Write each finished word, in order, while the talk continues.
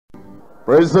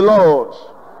Praise the Lord.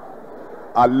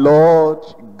 Our Lord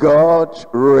God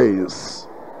reigns.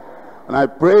 And I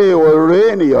pray He will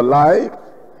reign in your life.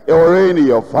 He will reign in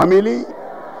your family.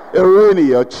 He will reign in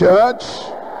your church.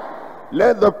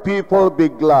 Let the people be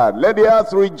glad. Let the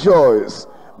earth rejoice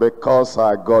because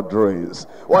our God reigns.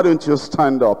 Why don't you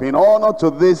stand up in honor to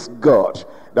this God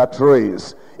that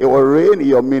reigns? He will reign in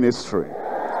your ministry.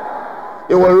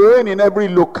 He will reign in every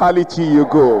locality you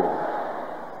go.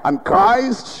 And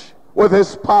Christ, with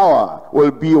his power,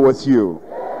 will be with you.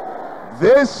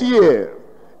 This year,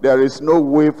 there is no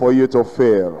way for you to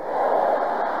fail.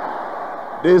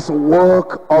 This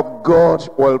work of God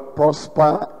will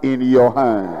prosper in your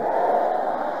hand.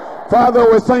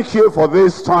 Father, we thank you for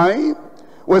this time.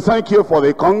 We thank you for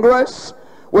the Congress.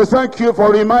 We thank you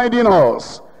for reminding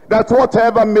us that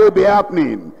whatever may be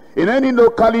happening in any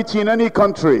locality, in any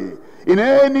country, in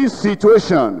any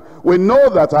situation, we know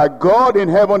that our God in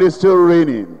heaven is still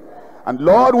reigning. And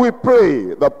Lord, we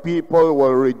pray the people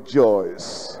will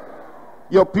rejoice.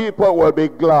 Your people will be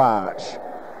glad.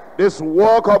 This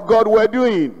work of God we're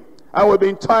doing, and we've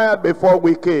been tired before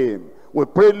we came. We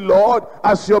pray, Lord,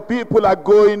 as your people are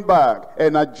going back,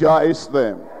 energize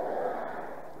them,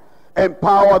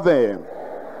 empower them,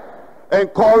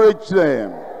 encourage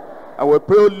them. And we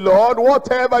pray, Lord,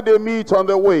 whatever they meet on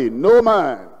the way, no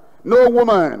man, no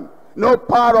woman, no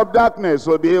power of darkness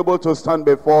will be able to stand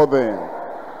before them.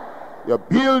 You're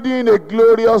building a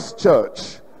glorious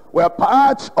church. We're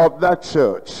part of that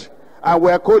church, and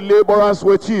we're co-laborers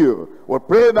with you. We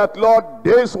pray that, Lord,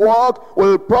 this work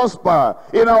will prosper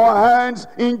in our hands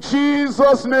in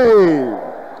Jesus' name.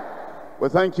 We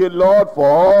thank you, Lord, for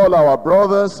all our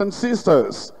brothers and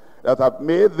sisters that have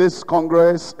made this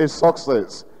Congress a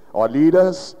success. Our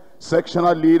leaders,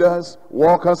 sectional leaders,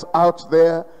 workers out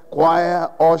there, choir,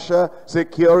 usher,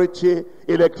 security,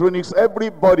 electronics,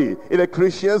 everybody,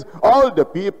 electricians, all the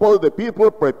people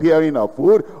preparing our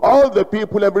food, all the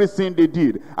people, everything they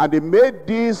did. And they made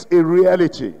this a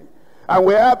reality. And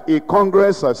we have a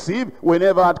Congress as if we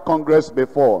never had Congress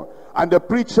before. And the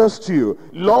preachers too,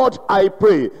 Lord, I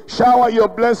pray, shower your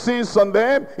blessings on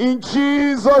them in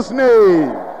Jesus'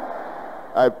 name.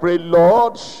 I pray,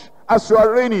 Lord, as you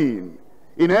are reigning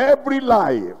in every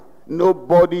life,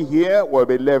 nobody here will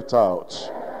be left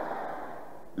out.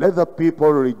 Let the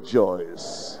people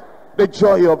rejoice. The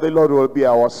joy of the Lord will be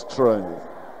our strength.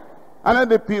 And let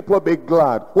the people be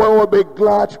glad. We will be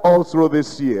glad all through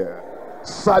this year.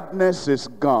 Sadness is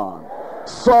gone.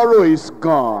 Sorrow is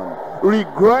gone.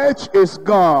 Regret is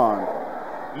gone.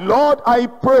 Lord, I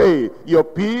pray your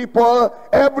people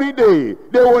every day,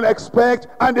 they will expect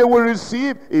and they will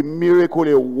receive a miracle,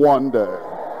 a wonder.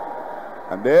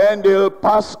 And then they'll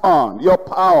pass on your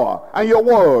power and your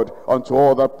word unto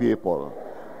other people.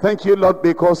 Thank you, Lord,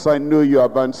 because I know you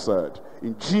have answered.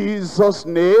 In Jesus'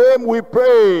 name we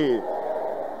pray.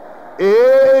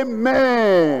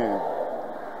 Amen.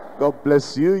 God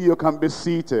bless you. You can be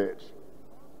seated.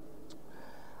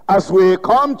 As we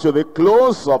come to the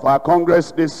close of our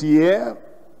Congress this year,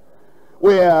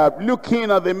 we are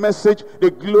looking at the message, the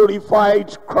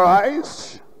glorified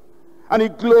Christ and a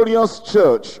glorious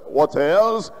church. What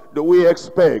else do we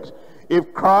expect?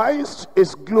 If Christ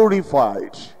is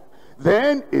glorified,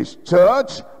 then his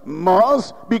church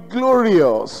must be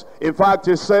glorious. In fact,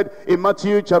 it said in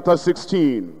Matthew chapter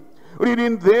 16,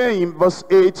 reading there in verse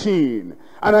 18,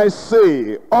 and I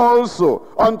say also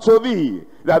unto thee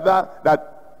that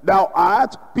thou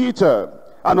art Peter,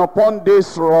 and upon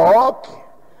this rock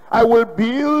I will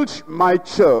build my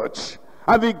church,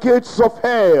 and the gates of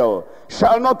hell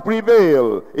shall not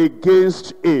prevail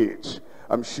against it.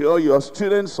 I'm sure you are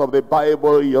students of the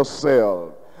Bible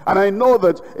yourself. And I know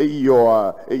that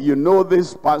you know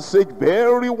this passage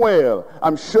very well.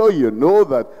 I'm sure you know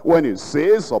that when it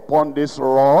says, upon this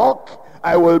rock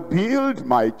I will build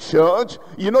my church,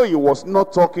 you know he was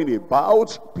not talking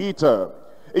about Peter.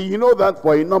 You know that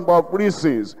for a number of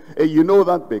reasons. You know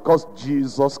that because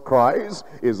Jesus Christ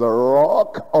is a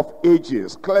rock of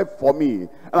ages, cleft for me.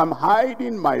 And I'm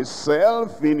hiding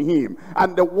myself in him.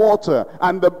 And the water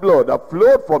and the blood that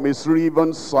flowed from his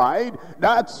riven side,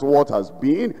 that's what has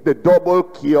been the double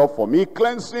cure for me,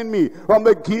 cleansing me from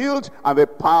the guilt and the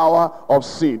power of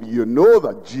sin. You know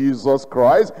that Jesus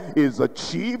Christ is the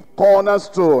chief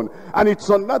cornerstone. And it's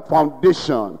on that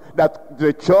foundation that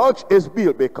the church is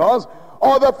built, because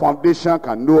other foundation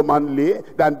can no man lay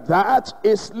than that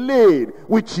is laid,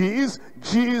 which is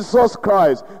Jesus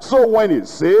Christ. So when it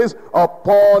says,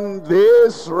 upon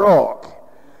this rock,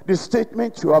 the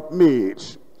statement you have made,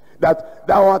 that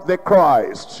thou art the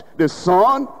Christ, the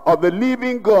Son of the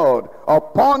living God,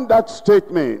 upon that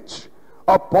statement,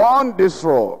 upon this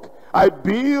rock, I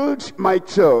build my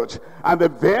church, and the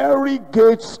very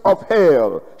gates of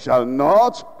hell shall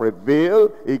not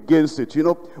prevail against it. You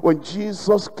know, when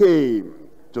Jesus came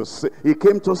he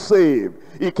came to save,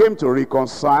 he came to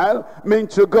reconcile men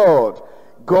to God.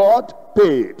 God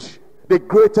paid the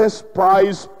greatest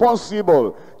price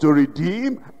possible to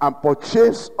redeem and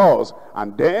purchase us,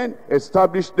 and then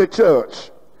establish the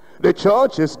church. The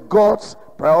church is God's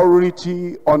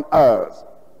priority on earth.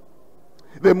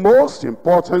 The most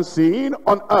important thing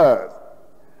on earth,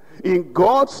 in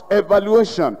God's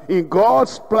evaluation, in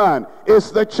God's plan,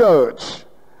 is the church.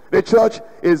 The church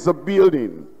is a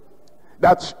building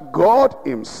that God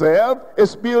himself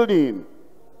is building.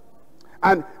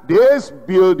 And this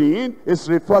building is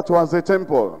referred to as a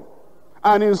temple.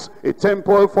 And is a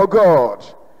temple for God.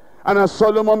 And as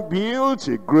Solomon built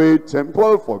a great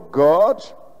temple for God,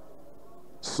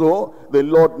 so the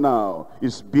Lord now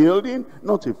is building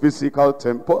not a physical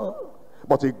temple,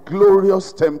 but a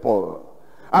glorious temple.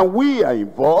 And we are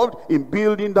involved in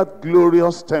building that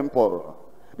glorious temple.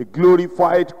 The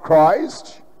glorified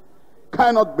Christ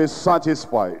cannot be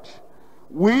satisfied,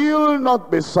 will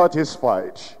not be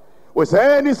satisfied with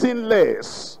anything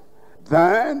less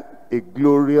than a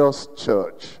glorious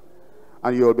church.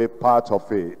 And you'll be part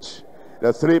of it. There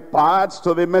are three parts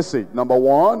to the message. Number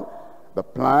one, the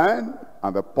plan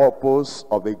and the purpose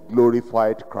of the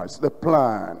glorified Christ. The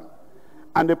plan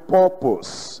and the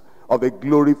purpose of the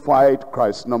glorified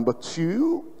Christ. Number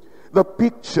two, the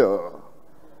picture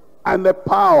and the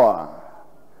power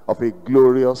of a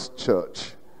glorious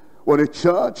church. When a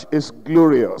church is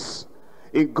glorious,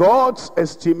 in God's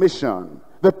estimation,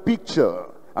 the picture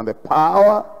and the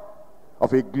power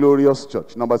of a glorious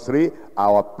church. Number three,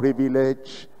 our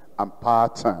privilege and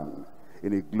pattern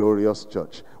in a glorious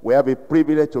church. We have a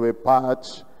privilege to be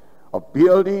part of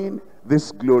building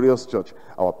this glorious church.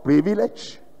 Our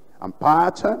privilege and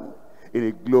pattern in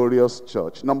a glorious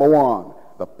church. Number one,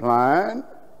 the plan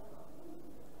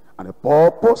and the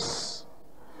purpose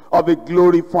of a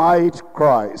glorified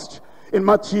Christ. In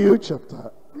Matthew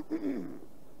chapter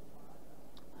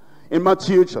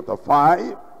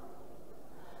 5,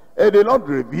 the Lord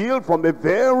revealed from the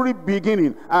very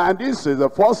beginning, and this is the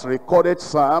first recorded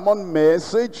sermon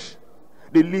message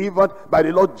delivered by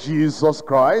the Lord Jesus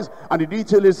Christ, and the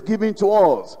detail is given to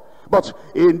us. But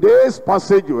in this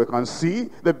passage we can see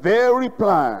the very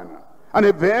plan and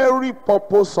the very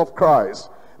purpose of Christ,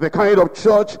 the kind of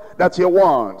church that he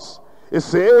wants. It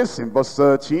says in verse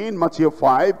 13, Matthew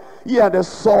 5, ye are the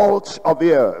salt of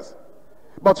the earth.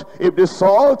 But if the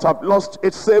salt have lost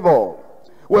its savor,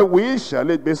 wherewith shall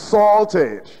it be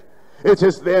salted? It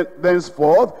is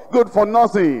thenceforth good for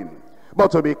nothing,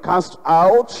 but to be cast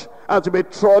out and to be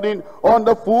trodden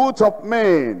under foot of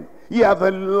men. Ye are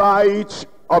the light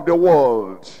of the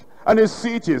world. And a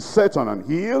city set on an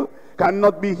hill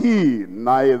cannot be hid,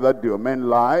 neither do men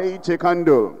light a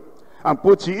candle and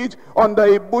put it under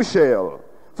a bushel,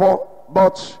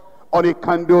 but on a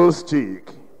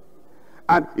candlestick,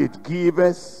 and it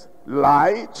giveth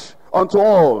light unto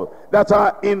all that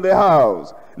are in the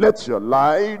house. Let your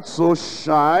light so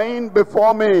shine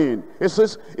before men. It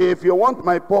says, if you want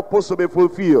my purpose to be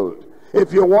fulfilled,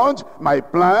 if you want my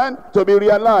plan to be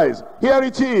realized, here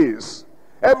it is.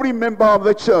 Every member of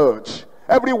the church,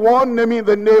 everyone naming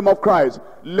the name of Christ,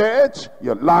 let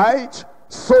your light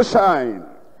so shine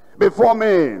before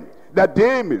men, that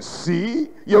they may see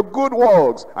your good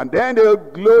works, and then they'll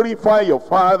glorify your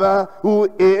Father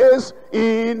who is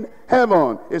in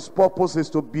heaven. His purpose is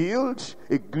to build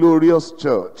a glorious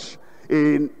church.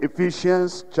 In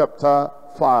Ephesians chapter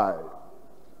 5.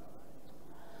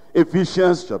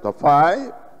 Ephesians chapter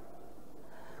 5,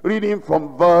 reading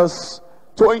from verse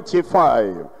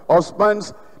 25.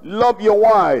 Husbands, love your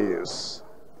wives.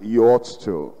 You ought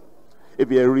to,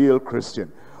 if you're a real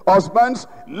Christian. Husbands,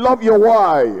 love your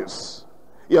wives.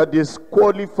 You are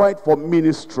disqualified for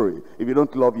ministry if you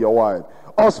don't love your wife.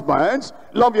 Husbands,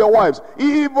 love your wives,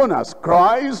 even as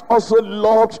Christ also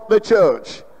loved the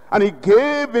church, and he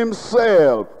gave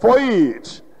himself for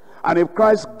it. And if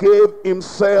Christ gave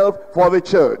himself for the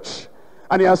church,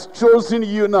 and he has chosen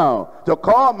you now to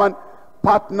come and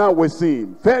partner with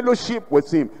him, fellowship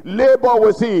with him, labor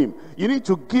with him, you need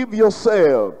to give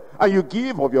yourself, and you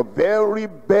give of your very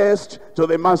best to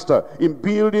the master in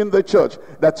building the church,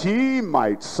 that he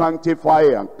might sanctify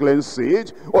and cleanse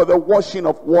it with the washing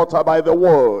of water by the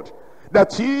word,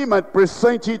 that he might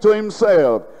present it to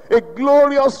himself, a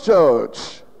glorious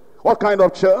church. What kind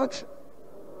of church?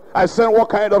 I said, what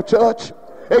kind of church?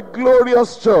 A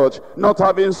glorious church, not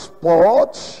having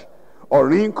spot or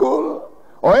wrinkle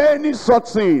or any such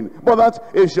thing, but that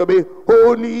it shall be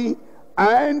holy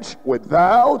and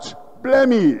without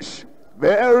blemish.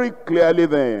 very clearly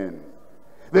then,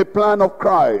 the plan of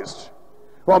Christ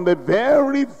from the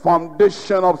very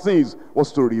foundation of things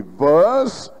was to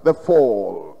reverse the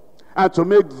fall and to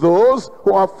make those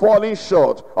who are falling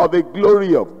short of the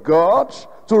glory of God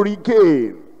to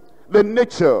regain the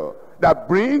nature that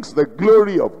brings the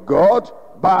glory of God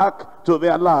back to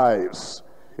their lives.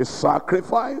 His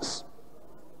sacrifice,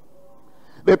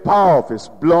 the power of his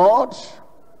blood,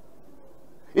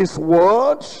 his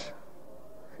word,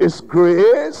 his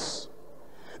grace,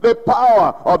 the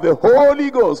power of the Holy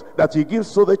Ghost that he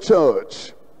gives to the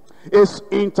church, his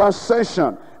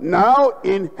intercession now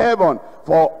in heaven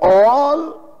for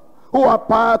all who are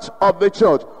part of the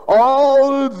church.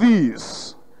 All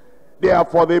these, they are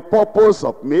for the purpose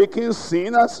of making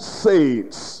sinners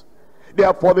saints. They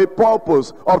are for the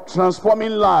purpose of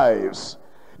transforming lives.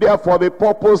 They are for the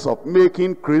purpose of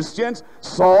making Christians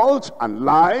salt and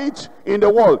light in the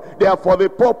world. They are for the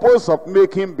purpose of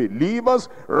making believers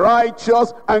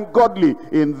righteous and godly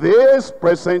in this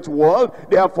present world.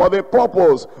 They are for the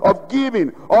purpose of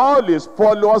giving all his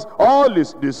followers, all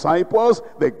his disciples,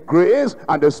 the grace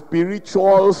and the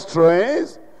spiritual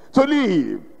strength to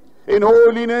live in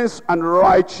holiness and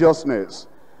righteousness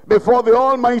before the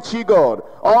Almighty God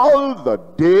all the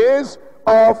days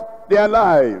of their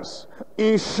lives.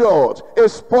 In short,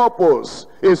 his purpose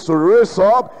is to raise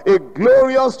up a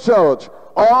glorious church,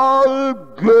 all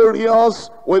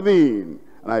glorious within.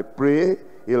 And I pray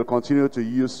he'll continue to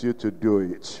use you to do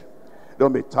it.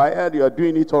 Don't be tired, you are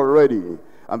doing it already.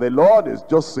 And the Lord is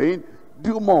just saying,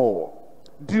 do more,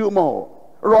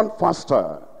 run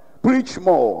faster, preach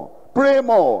more, pray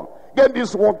more, get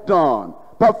this work done,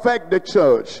 perfect the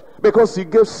church, because he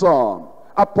gave some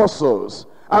apostles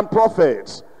and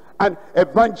prophets and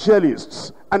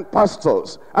evangelists and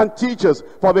pastors and teachers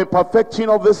for the perfecting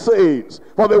of the saints,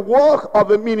 for the work of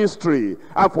the ministry,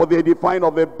 and for the edifying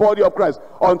of the body of Christ,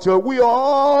 until we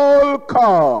all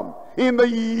come in the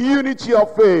unity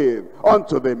of faith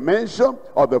unto the measure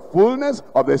of the fullness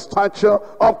of the stature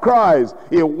of Christ.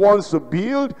 He wants to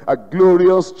build a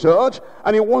glorious church,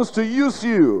 and he wants to use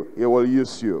you. He will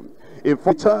use you. In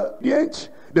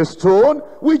the stone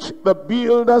which the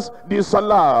builders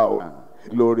disallowed.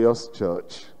 Glorious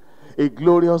church. A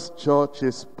glorious church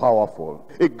is powerful.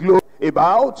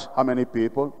 About how many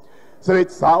people?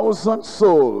 3,000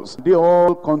 souls. They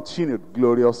all continued.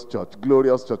 Glorious church,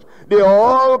 glorious church. They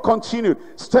all continued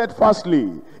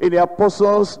steadfastly in the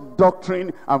apostles'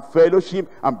 doctrine and fellowship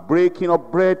and breaking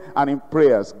of bread and in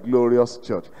prayers. Glorious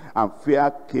church. And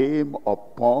fear came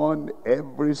upon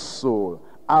every soul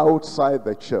outside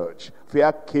the church.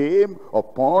 Fear came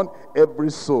upon every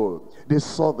soul. They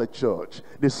saw the church.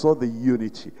 They saw the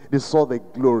unity. They saw the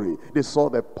glory. They saw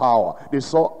the power. They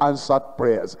saw answered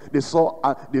prayers. They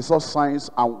saw signs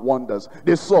and wonders.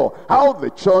 They saw how the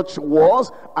church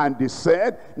was, and they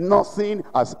said, nothing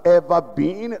has ever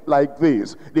been like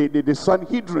this. The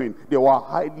Sanhedrin, they were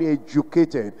highly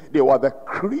educated. They were the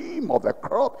cream of the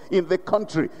crop in the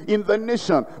country, in the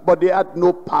nation, but they had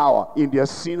no power in their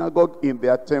synagogue, in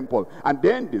their temple. And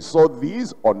then they saw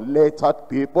these unlettered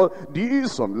people,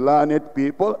 these unlearned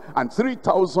people, and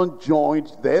 3,000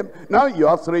 joined them. Now you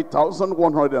have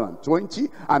 3,120,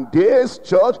 and this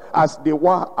church, as they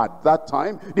were at that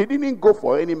time, they didn't go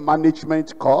for any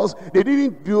management course, they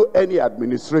didn't do any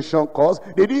administration course,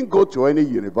 they didn't go to any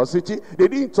university, they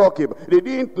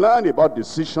didn't learn about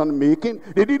decision making,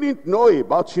 they didn't know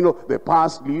about the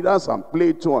past leaders and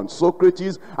Plato and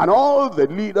Socrates and all the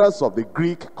leaders of the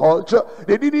Greek culture.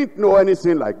 They didn't know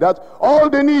anything like that. All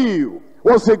they knew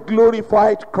was a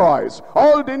glorified Christ.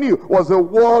 All they knew was the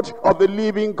word of the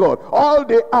living God. All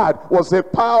they had was the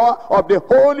power of the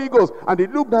Holy Ghost. And they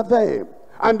looked at them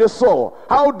and they saw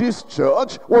how this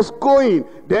church was going.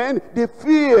 Then they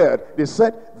feared. They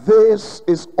said, this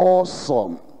is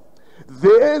awesome.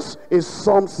 This is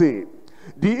something.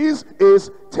 This is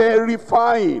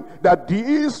terrifying, that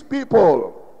these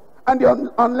people, and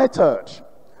the unlettered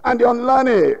and the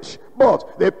unlearned,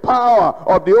 but the power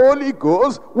of the Holy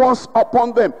Ghost was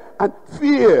upon them, and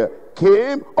fear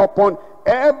came upon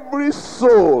every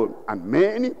soul, and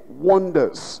many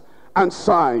wonders and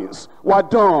signs were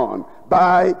done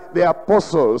by the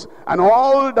apostles, and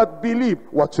all that believed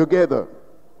were together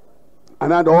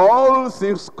and had all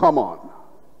things common.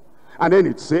 And then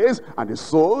it says, and they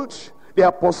sold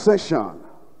their possession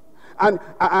and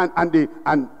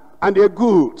their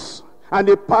goods, and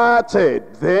they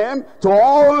parted them to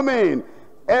all men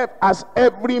as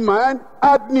every man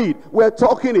had need. We're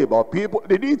talking about people,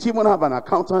 they didn't even have an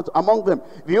accountant among them.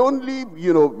 The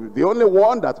only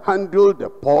one that handled the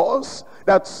purse,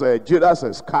 that's Judas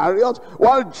Iscariot,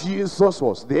 while Jesus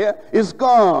was there, is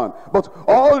gone. But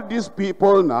all these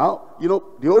people now, the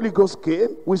Holy Ghost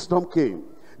came, wisdom came.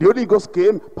 The Holy Ghost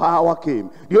came, power came.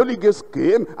 The Holy Ghost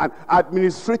came, and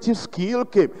administrative skill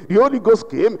came. The Holy Ghost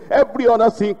came, every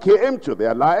other thing came to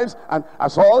their lives. And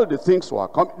as all the things were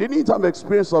coming, they didn't have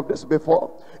experience of this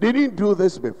before. They didn't do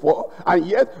this before. And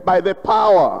yet, by the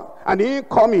power and the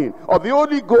incoming of the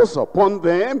Holy Ghost upon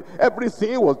them,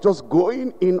 everything was just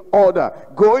going in order.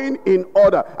 Going in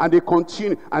order. And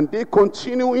they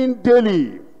continuing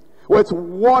daily with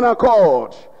one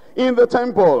accord in the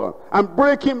temple and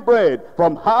breaking bread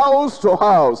from house to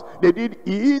house. They did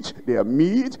eat their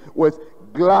meat with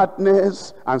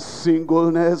gladness and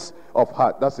singleness of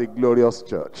heart. That's a glorious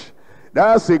church.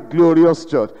 That's a glorious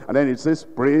church. And then it says,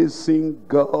 praising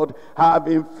God,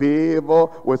 having favor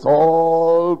with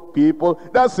all people.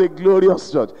 That's a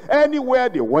glorious church. Anywhere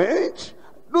they went,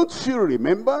 don't you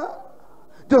remember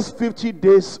just 50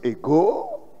 days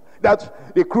ago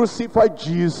that they crucified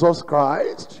Jesus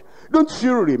Christ? Don't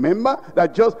you remember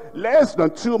that just less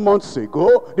than 2 months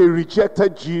ago, they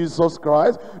rejected Jesus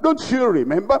Christ? Don't you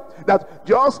remember that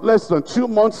just less than 2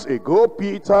 months ago,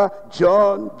 Peter,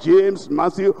 John, James,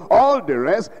 Matthew, all the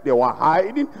rest, they were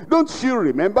hiding? Don't you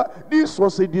remember? This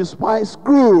was a despised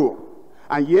group.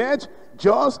 And yet,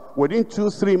 just within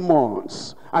 2-3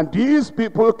 months, and these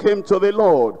people came to the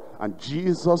Lord, and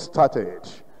Jesus started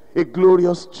a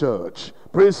glorious church,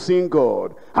 praising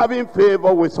God, having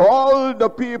favor with all the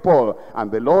people.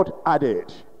 And the Lord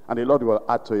added, and the Lord will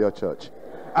add to your church.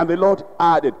 And the Lord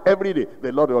added every day.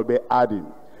 The Lord will be adding.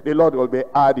 The Lord will be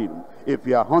adding. If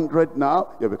you are 100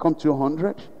 now, you become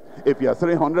 200. If you are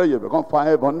 300, you become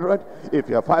 500. If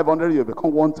you are 500, you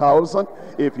become 1,000.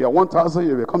 If you are 1,000,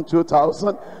 you become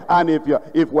 2,000. And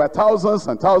if we're thousands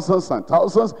and thousands and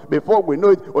thousands, before we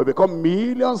know it, we'll become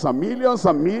millions and millions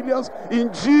and millions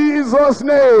in Jesus'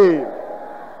 name.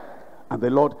 And the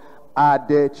Lord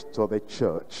added to the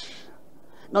church,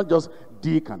 not just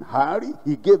Dick and Harry,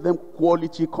 he gave them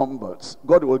quality converts.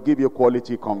 God will give you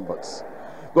quality converts.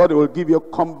 God will give you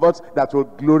converts that will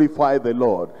glorify the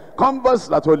Lord. Converts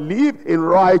that will live in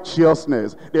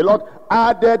righteousness. The Lord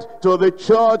added to the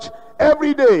church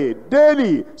every day,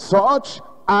 daily, such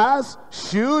as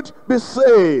should be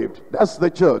saved. That's the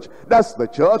church. That's the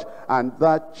church. And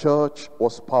that church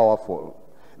was powerful.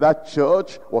 That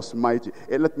church was mighty.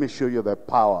 Let me show you the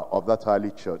power of that early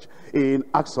church. In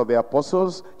Acts of the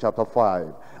Apostles, chapter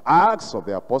 5. Acts of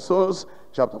the Apostles,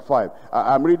 chapter 5.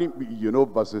 I'm reading,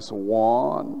 verses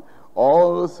 1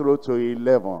 all through to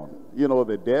 11.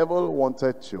 The devil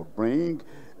wanted to bring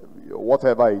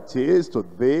whatever it is to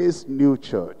this new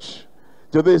church,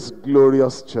 to this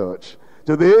glorious church,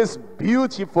 to this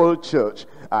beautiful church.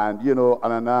 And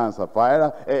Ananias and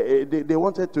Sapphira, they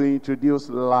wanted to introduce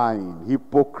lying,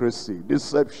 hypocrisy,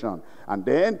 deception. And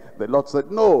then the Lord said,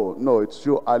 no, it's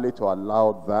too early to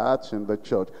allow that in the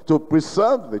church. To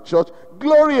preserve the church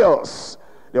glorious.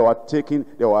 They were taking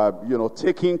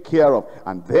care of.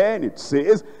 And then it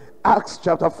says, Acts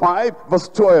chapter 5, verse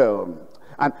 12.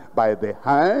 And by the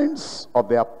hands of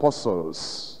the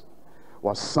apostles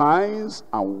were signs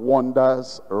and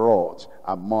wonders wrought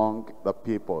among the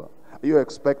people. Are you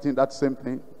expecting that same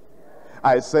thing?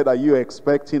 I said, are you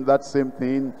expecting that same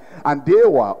thing? And they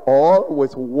were all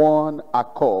with one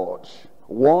accord.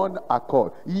 One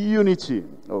accord. Unity.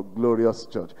 Oh, glorious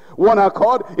church. One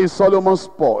accord is Solomon's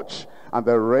porch. And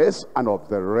of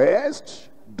the rest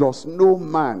does no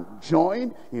man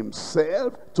join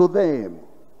himself to them.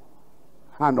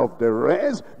 And of the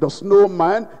rest does no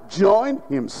man join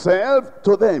himself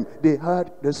to them. They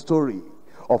heard the story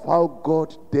of how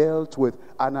God dealt with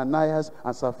Ananias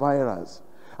and Sapphira.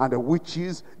 And the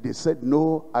witches, they said,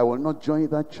 no, I will not join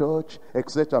that church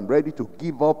except I'm ready to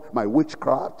give up my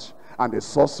witchcraft. And the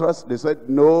sorcerers, they said,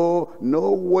 no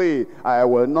way, I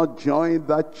will not join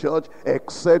that church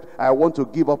except I want to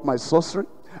give up my sorcery.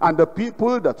 And the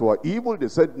people that were evil, they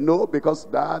said, no, because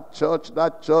that church,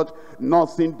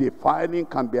 nothing defiling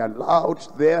can be allowed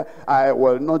there. I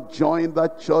will not join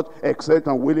that church except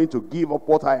I'm willing to give up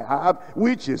what I have,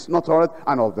 which is not all right.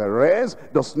 And of the rest,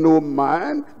 does no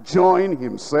man join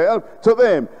himself to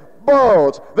them.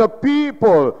 But the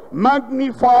people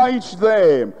magnified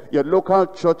them. Your local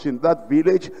church in that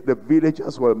village, the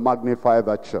villagers will magnify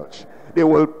that church. They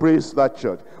will praise that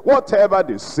church. Whatever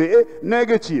they say,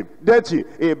 negative, dirty,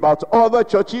 about other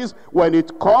churches, when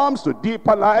it comes to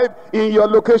deeper life, in your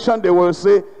location, they will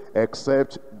say,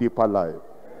 except deeper life.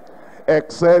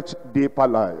 Except deeper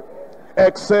life.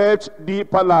 except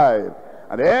deeper life.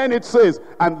 And then it says,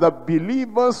 and the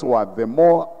believers were the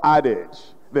more added.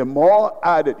 The more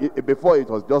added. Before it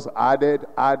was just added.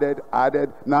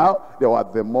 Now they were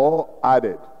the more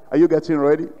added. Are you getting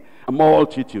ready?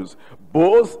 Multitudes,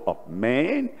 both of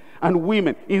men and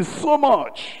women, in so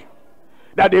much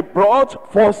that they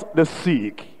brought forth the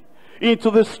sick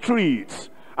into the streets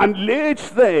and laid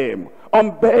them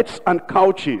on beds and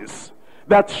couches,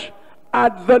 that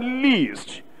at the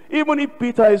least, even if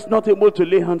Peter is not able to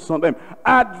lay hands on them,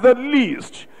 at the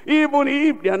least, even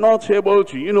if they are not able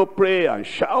to, pray and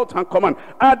shout and command,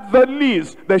 at the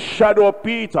least, the shadow of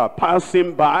Peter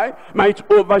passing by might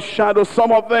overshadow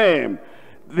some of them.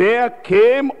 There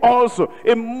came also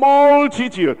a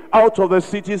multitude out of the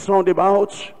cities round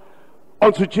about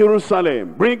unto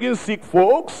Jerusalem, bringing sick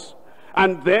folks,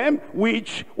 and them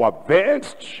which were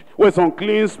vexed with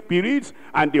unclean spirits,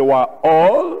 and they were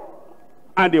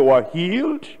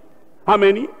healed. How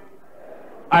many?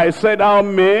 I said how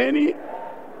many?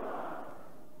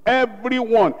 Every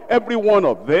one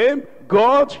of them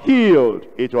got healed.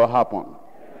 It will happen.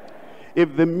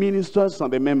 If the ministers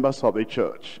and the members of the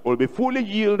church will be fully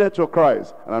yielded to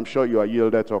Christ, and I'm sure you are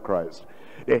yielded to Christ,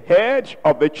 the head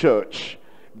of the church,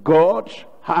 God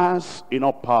has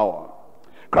enough power.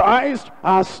 Christ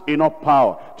has enough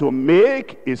power to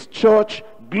make his church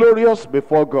glorious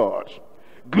before God,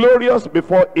 glorious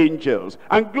before angels,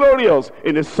 and glorious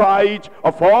in the sight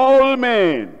of all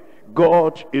men.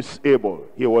 God is able.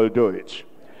 He will do it.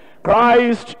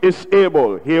 Christ is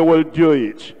able. He will do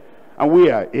it. And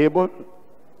we are able.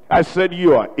 I said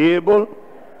you are able.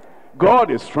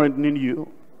 God is strengthening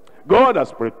you. God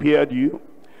has prepared you.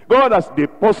 God has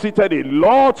deposited a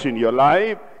lot in your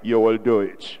life. You will do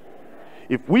it.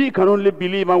 If we can only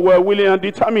believe and we're willing and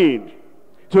determined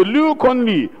to look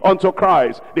only unto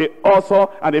Christ, the author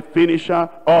and the finisher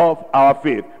of our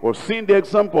faith. We've seen the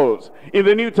examples in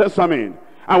the New Testament.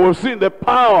 And we've seen the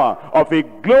power of a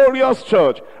glorious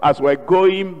church as we're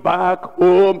going back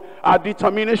home. Our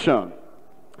determination,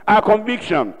 our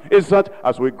conviction is that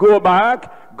as we go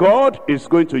back, God is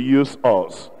going to use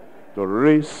us to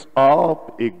raise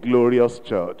up a glorious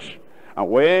church. And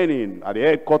when at the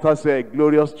headquarters there, a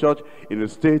glorious church, in the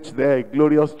states there, a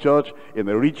glorious church, in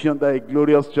the region there, a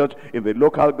glorious church, in the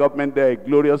local government there, a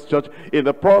glorious church, in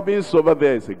the province over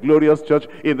there is a glorious church,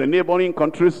 in the neighboring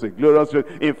countries, a glorious church,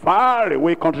 in far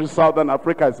away countries, Southern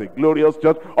Africa is a glorious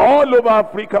church, all over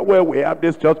Africa where we have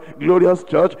this church, glorious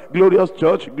church, glorious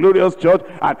church, glorious church,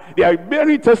 and they are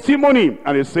bearing testimony,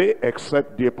 and they say,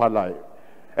 except deeper life.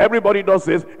 Everybody does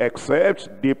this,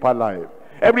 except deeper life.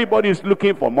 Everybody is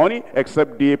looking for money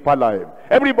except deeper life.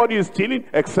 Everybody is stealing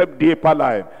except deeper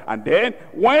life. And then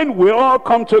when we all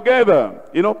come together,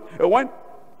 when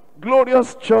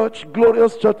glorious church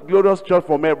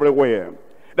from everywhere,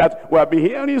 that we have been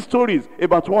hearing stories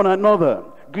about one another.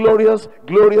 Glorious,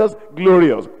 glorious,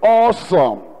 glorious,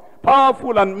 awesome,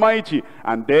 powerful and mighty.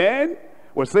 And then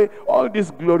we say, all these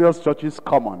glorious churches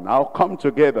come on now, come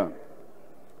together.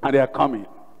 And they are coming.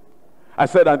 I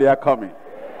said, and they are coming.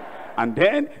 And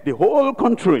then the whole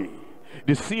country,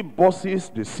 they see buses,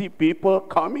 they see people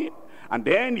coming. And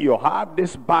then you have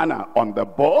this banner on the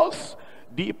bus,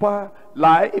 Deeper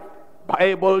Life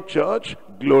Bible Church,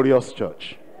 Glorious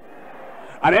Church.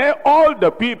 And then all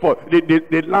the people,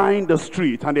 they line the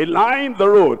street and they line the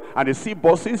road. And they see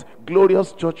buses,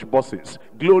 glorious church buses,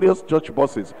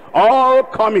 all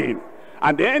coming.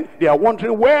 And then they are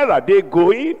wondering, where are they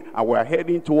going? And we're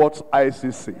heading towards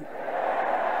ICC.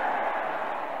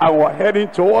 And we're heading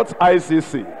towards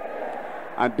ICC.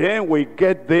 And then we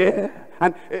get there,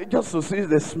 and just to see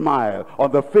the smile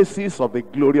on the faces of the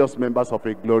glorious members of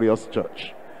a glorious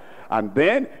church. And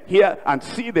then hear and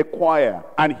see the choir,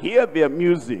 and hear their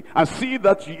music, and see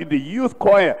that the youth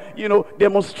choir,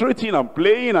 demonstrating and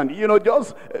playing, and,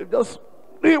 just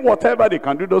doing whatever they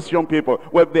can do, those young people,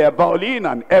 with their violin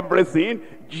and everything.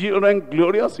 Children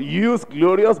glorious, youth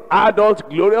glorious, adults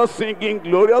glorious, singing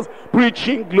glorious,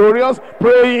 preaching glorious,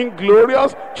 praying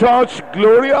glorious, church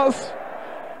glorious.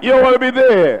 You will be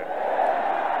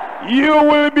there. You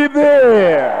will be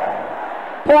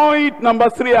there. Point number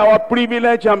 3, our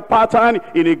privilege and pattern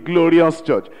in a glorious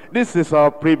church. This is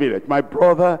our privilege. My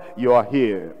brother, you are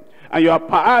here. And you are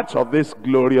part of this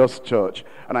glorious church.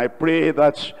 And I pray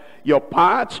that your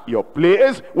part, your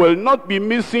place will not be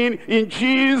missing in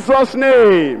Jesus'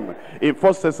 name. In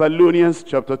 1 Thessalonians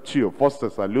chapter 2. 1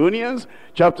 Thessalonians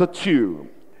chapter 2.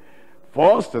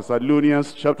 1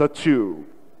 Thessalonians chapter 2.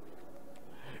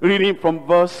 Reading from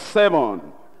verse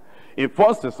 7. In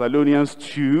 1 Thessalonians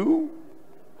 2,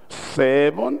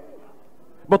 7.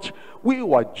 But we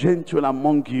were gentle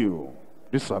among you,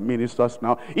 These are ministers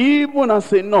now. Even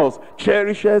as a nurse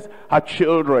cherishes her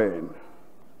children.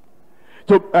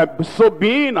 So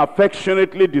being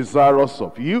affectionately desirous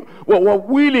of you, we're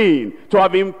willing to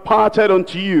have imparted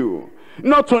unto you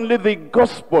not only the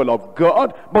gospel of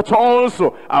God, but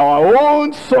also our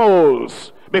own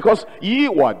souls, because ye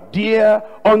were dear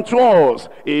unto us.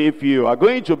 If you are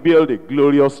going to build a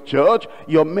glorious church,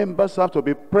 your members have to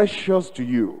be precious to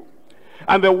you,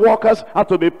 and the workers have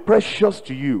to be precious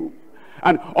to you,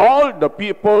 and all the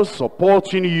people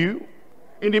supporting you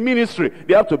in the ministry,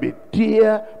 they have to be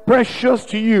dear, precious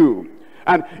to you.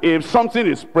 And if something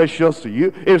is precious to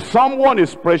you, if someone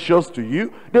is precious to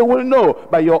you, they will know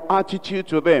by your attitude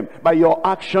to them, by your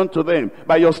action to them,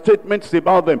 by your statements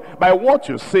about them, by what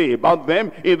you say about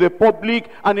them in the public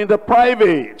and in the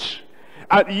private.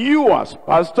 And you as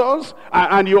pastors,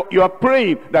 and you are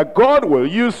praying that God will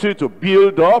use you to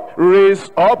build up, raise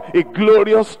up a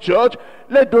glorious church.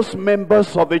 Let those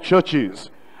members of the churches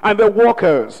and the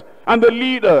workers and the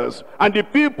leaders and the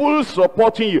people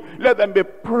supporting you, let them be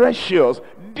precious,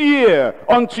 dear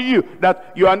unto you,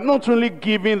 that you are not only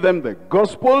giving them the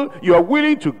gospel, you are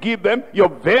willing to give them your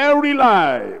very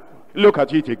life. Look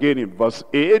at it again in verse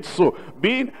 8. So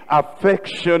being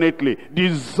affectionately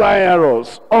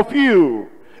desirous of you.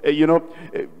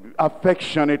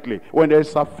 Affectionately. When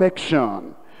there's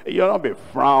affection, you'll not be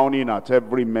frowning at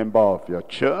every member of your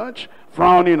church,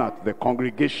 frowning at the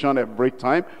congregation every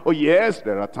time. Oh yes,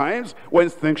 there are times when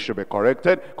things should be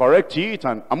corrected. Correct it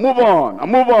and move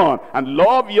on, and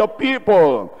love your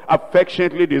people.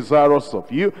 Affectionately desirous of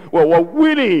you. Well, we're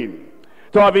willing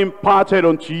to have imparted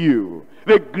unto you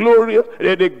the glorious,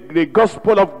 the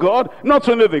gospel of God. Not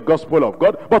only the gospel of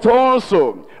God, but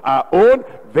also our own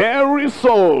very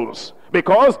souls,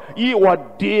 because ye were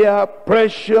dear,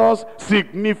 precious,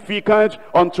 significant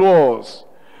unto us.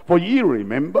 For ye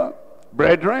remember,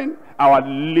 brethren, our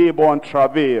labor and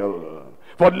travail,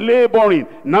 for laboring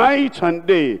night and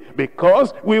day,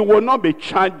 because we will not be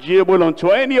chargeable unto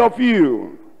any of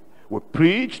you. We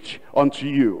preached unto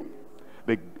you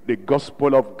the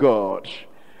gospel of God,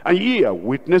 and ye are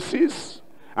witnesses,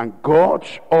 and God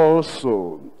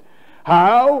also,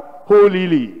 how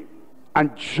holily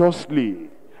and justly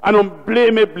and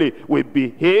unblameably we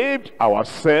behaved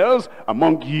ourselves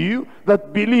among you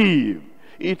that believe.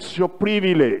 It's your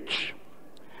privilege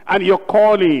and your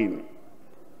calling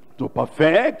to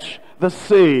perfect the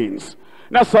saints.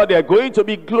 That's how they are going to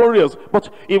be glorious.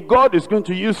 But if God is going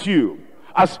to use you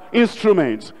as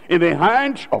instruments in the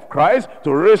hand of Christ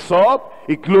to raise up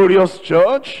a glorious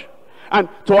church, and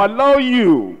to allow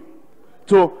you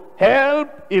to help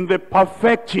in the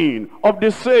perfecting of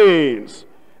the saints,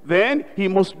 then he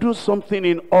must do something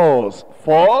in us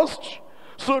first,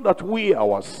 so that we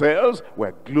ourselves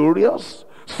were glorious,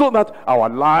 so that our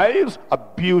lives are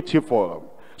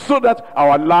beautiful, so that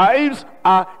our lives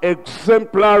are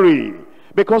exemplary.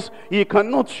 Because he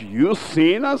cannot use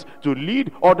sinners to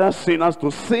lead other sinners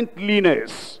to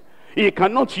saintliness. He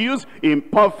cannot use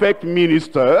imperfect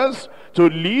ministers to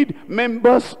lead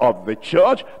members of the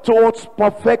church towards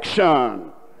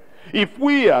perfection. If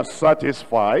we are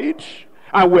satisfied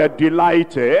and we're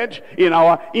delighted in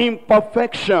our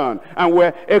imperfection, and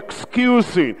we're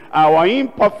excusing our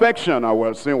imperfection, and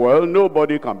we're saying, well,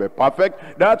 nobody can be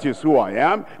perfect, that is who I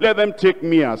am, let them take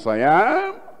me as I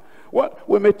am. Well,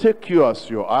 we may take you as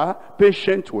you are,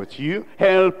 patient with you,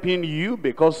 helping you,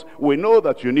 because we know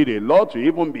that you need a lot to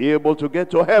even be able to get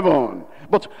to heaven.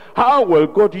 But how will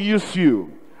God use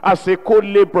you as a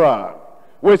co-laborer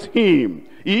with him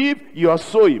if you are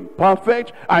so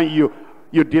imperfect, and you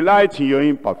delight in your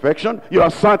imperfection, you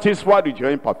are satisfied with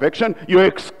your imperfection, you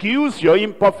excuse your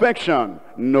imperfection?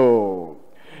 No.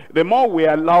 The more we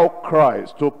allow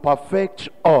Christ to perfect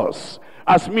us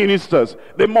as ministers,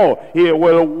 the more he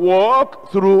will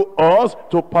work through us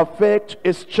to perfect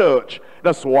his church.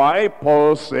 That's why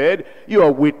Paul said, you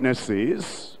are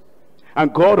witnesses,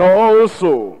 and God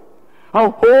also,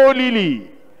 how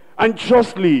holily and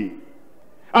justly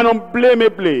and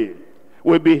unblameably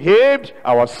we behaved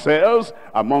ourselves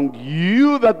among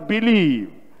you that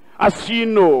believe, as ye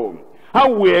know,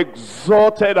 how we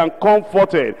exhorted and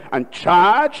comforted and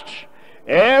charged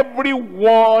every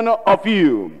one of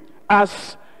you,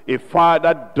 as a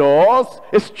father does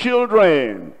his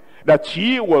children, that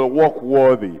ye will walk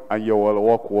worthy, and you will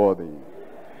walk worthy.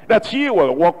 That ye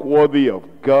will walk worthy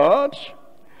of God,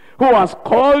 who has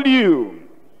called you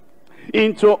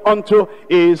unto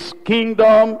his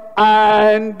kingdom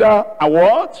and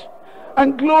what?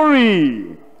 And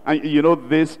glory. And you know,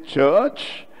 this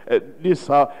church, this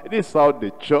how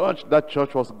that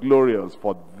church was glorious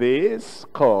for this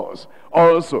cause.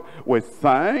 Also, we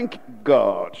thank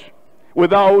God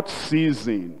without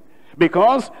ceasing.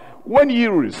 Because when ye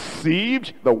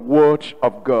received the word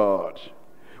of God,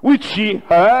 which ye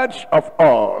heard of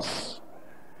us,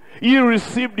 ye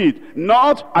received it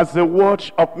not as the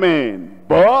word of men,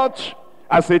 but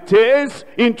as it is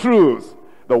in truth,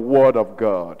 the word of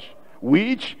God,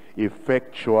 which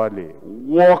effectually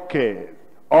worketh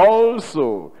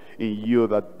also in you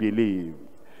that believe.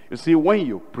 You see, when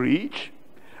you preach,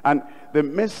 and the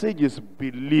message is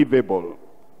believable,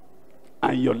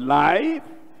 and your life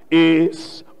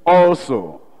is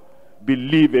also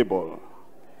believable,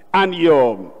 and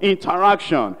your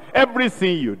interaction,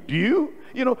 everything you do,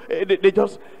 you know,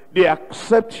 they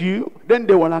accept you, then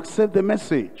they will accept the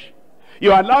message.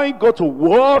 You are allowing God to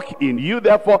work in you,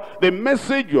 therefore the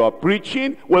message you are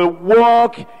preaching will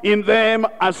work in them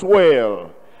as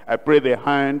well. I pray the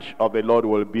hand of the Lord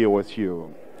will be with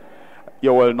you.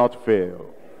 You will not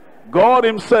fail. God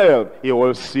himself, he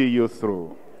will see you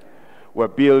through. We're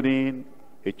building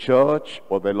a church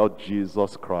of the Lord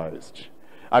Jesus Christ.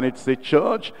 And it's a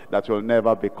church that will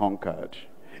never be conquered.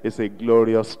 It's a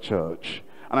glorious church.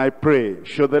 And I pray,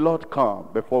 should the Lord come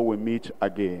before we meet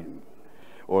again,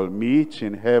 we'll meet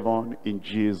in heaven in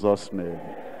Jesus' name.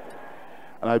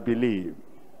 And I believe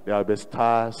there will be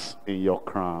stars in your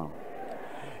crown.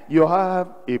 You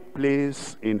have a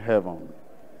place in heaven.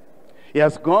 He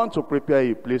has gone to prepare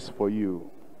a place for you.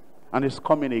 And he's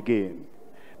coming again.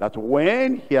 That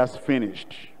when he has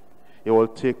finished, he will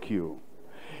take you.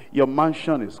 Your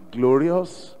mansion is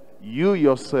glorious. You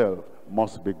yourself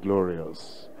must be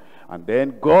glorious. And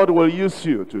then God will use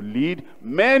you to lead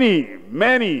many,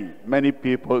 many, many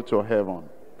people to heaven.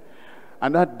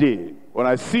 And that day, when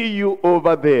I see you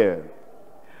over there,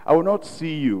 I will not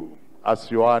see you as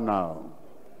you are now.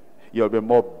 You'll be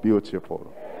more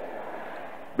beautiful.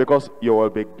 Because you will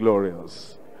be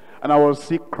glorious. And I will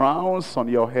see crowns on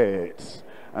your heads.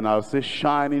 And I'll see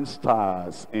shining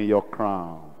stars in your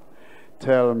crown.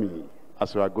 Tell me,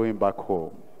 as we are going back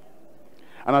home,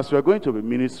 and as we are going to be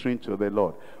ministering to the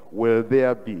Lord, will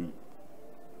there be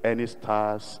any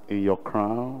stars in your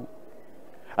crown?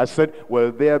 I said,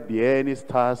 will there be any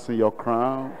stars in your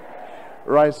crown?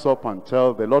 Rise up and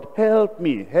tell the Lord, help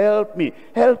me, help me,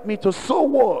 help me to so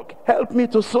walk, help me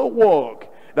to so walk,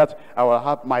 that I will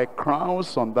have my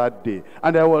crowns on that day,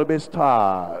 and there will be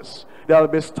stars. There will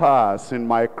be stars in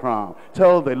my crown.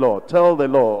 Tell the Lord, tell the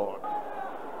Lord.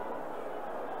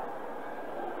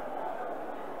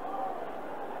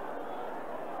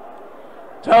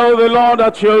 Tell the Lord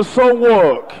that you'll so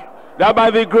walk, that by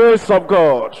the grace of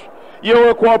God, you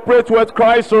will cooperate with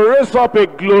Christ to raise up a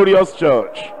glorious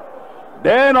church.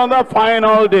 Then on that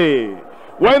final day,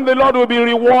 when the Lord will be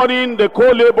rewarding the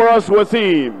co-laborers with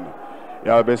him,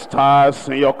 there will be stars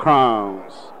in your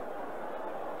crowns.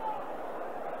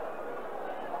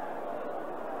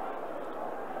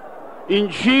 In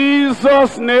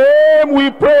Jesus' name we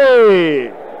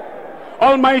pray.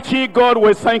 Almighty God,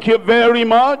 we thank you very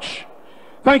much.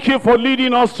 Thank you for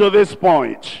leading us to this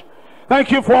point. Thank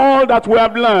you for all that we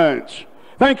have learned.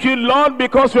 Thank you, Lord,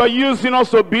 because you are using us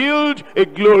to build a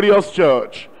glorious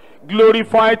church.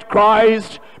 Glorified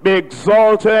Christ, be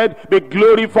exalted, be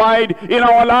glorified in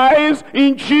our lives,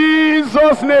 in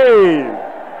Jesus' name.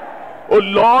 Oh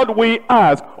Lord, we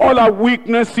ask all our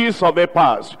weaknesses of the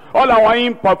past, all our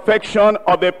imperfection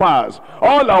of the past,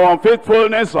 all our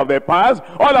unfaithfulness of the past,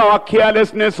 all our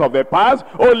carelessness of the past,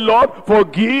 oh Lord,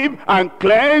 forgive and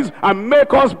cleanse and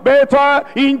make us better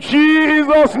in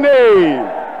Jesus' name.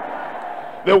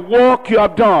 The work you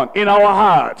have done in our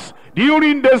hearts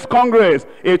during this Congress,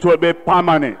 it will be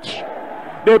permanent.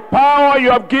 The power you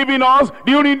have given us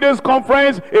during this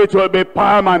conference, it will be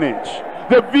permanent.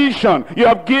 The vision you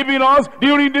have given us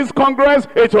during this Congress,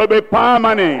 it will be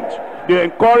permanent. The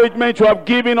encouragement you have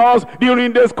given us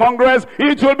during this Congress,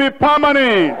 it will be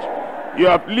permanent. You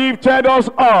have lifted us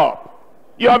up.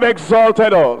 You have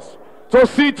exalted us. So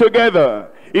sit together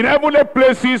in heavenly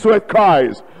places with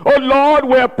Christ. Oh Lord,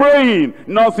 we are praying.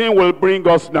 Nothing will bring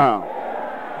us down.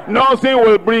 Nothing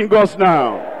will bring us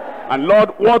down. And Lord,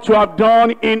 what you have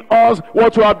done in us,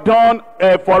 what you have done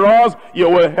for us, you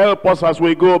will help us as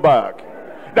we go back.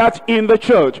 That in the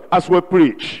church, as we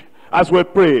preach, as we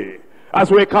pray, as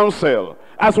we counsel,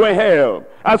 as we help,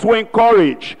 as we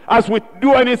encourage, as we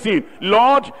do anything,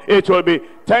 Lord, it will be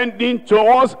tending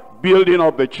towards building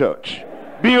up the church.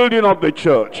 Building up the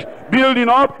church. Building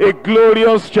up a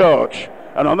glorious church.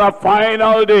 And on that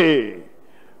final day,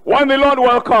 when the Lord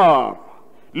will come,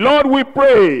 Lord, we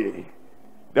pray,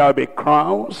 there will be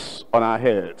crowns on our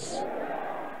heads.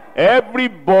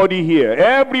 Everybody here,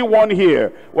 everyone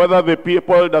here, whether the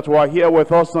people that were here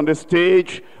with us on the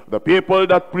stage, the people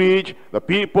that preach, the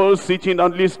people sitting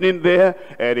and listening there,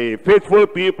 and the faithful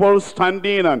people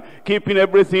standing and keeping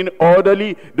everything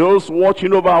orderly, those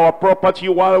watching over our property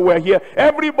while we're here,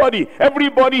 everybody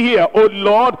here, oh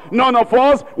Lord, none of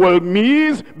us will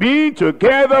miss being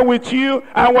together with you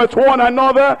and with one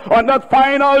another on that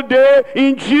final day,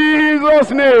 in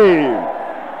Jesus' name.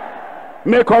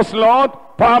 Make us, Lord,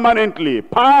 permanently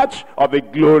part of the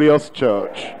glorious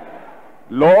church.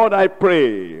 Lord, I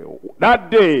pray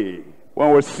that day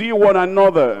when we see one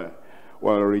another,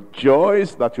 we'll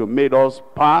rejoice that you made us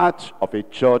part of a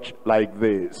church like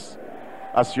this.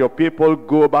 As your people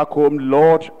go back home,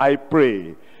 Lord, I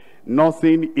pray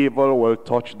nothing evil will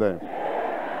touch them.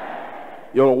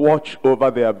 You'll watch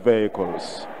over their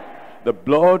vehicles. The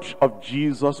blood of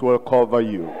Jesus will cover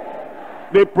you.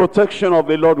 The protection of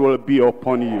the Lord will be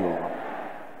upon you.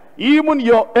 Even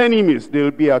your enemies,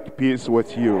 they'll be at peace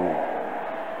with you.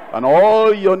 And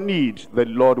all your needs, the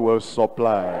Lord will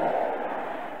supply.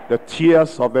 The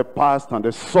tears of the past and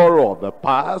the sorrow of the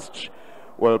past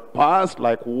will pass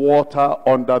like water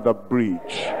under the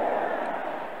bridge.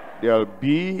 There'll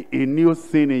be a new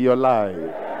thing in your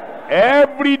life.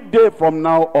 Every day from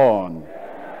now on,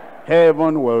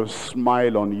 heaven will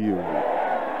smile on you.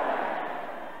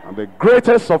 And the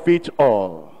greatest of it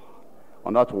all,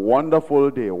 on that wonderful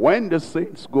day, when the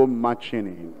saints go marching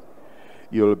in,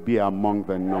 you'll be among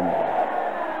the number.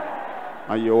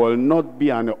 And you will not be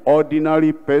an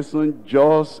ordinary person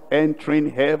just entering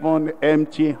heaven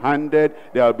empty-handed.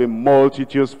 There will be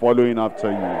multitudes following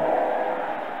after you.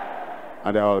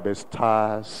 And there will be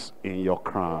stars in your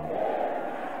crown.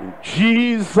 In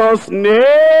Jesus'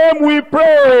 name we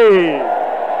pray.